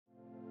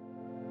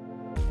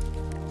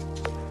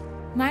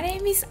My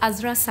name is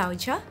Azra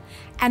Sourjah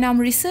and I'm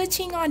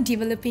researching on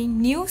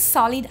developing new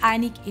solid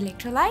ionic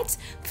electrolytes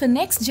for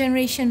next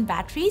generation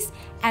batteries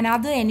and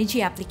other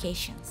energy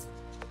applications.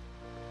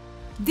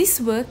 This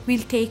work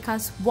will take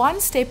us one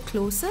step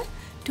closer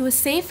to a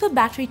safer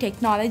battery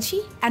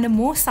technology and a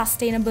more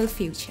sustainable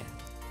future.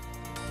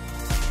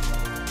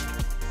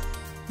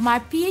 My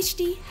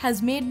PhD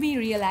has made me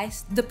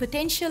realize the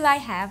potential I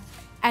have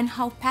and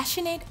how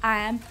passionate I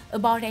am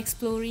about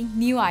exploring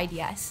new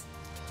ideas.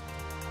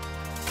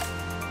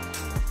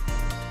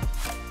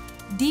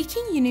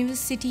 Deakin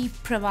University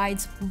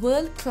provides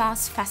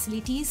world-class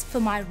facilities for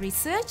my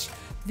research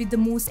with the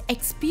most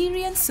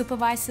experienced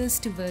supervisors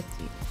to work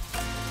with.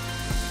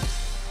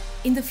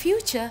 In the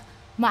future,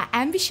 my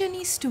ambition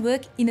is to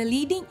work in a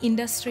leading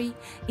industry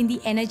in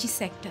the energy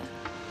sector.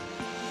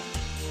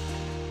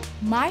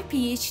 My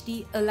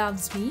PhD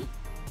allows me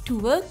to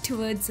work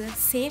towards a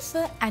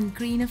safer and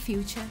greener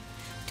future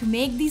to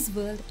make this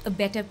world a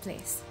better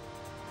place.